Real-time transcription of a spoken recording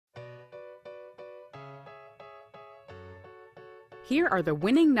Here are the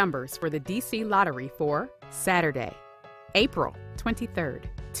winning numbers for the DC Lottery for Saturday, April 23rd,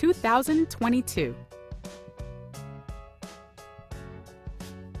 2022.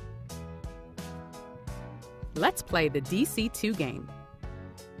 Let's play the DC2 game.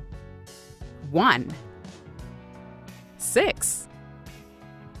 1, 6.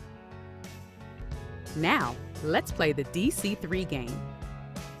 Now, let's play the DC3 game.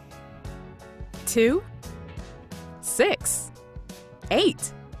 2, 6,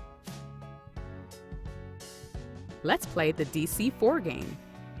 8. Let's play the DC4 game.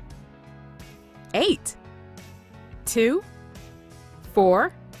 8, 2,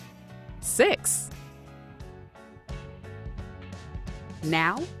 4, 6.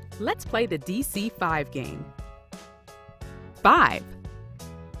 Now, let's play the DC5 game. 5,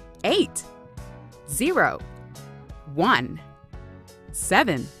 8, 0, 1,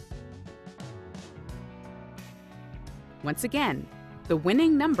 7. Once again, the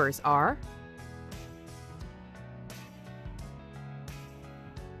winning numbers are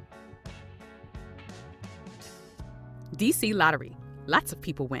DC Lottery. Lots of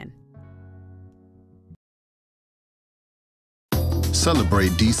people win.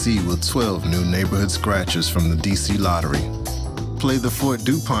 Celebrate DC with 12 new neighborhood scratchers from the DC Lottery. Play the Fort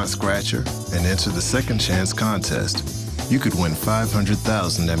DuPont Scratcher and enter the Second Chance contest. You could win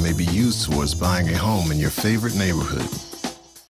 $500,000 that may be used towards buying a home in your favorite neighborhood.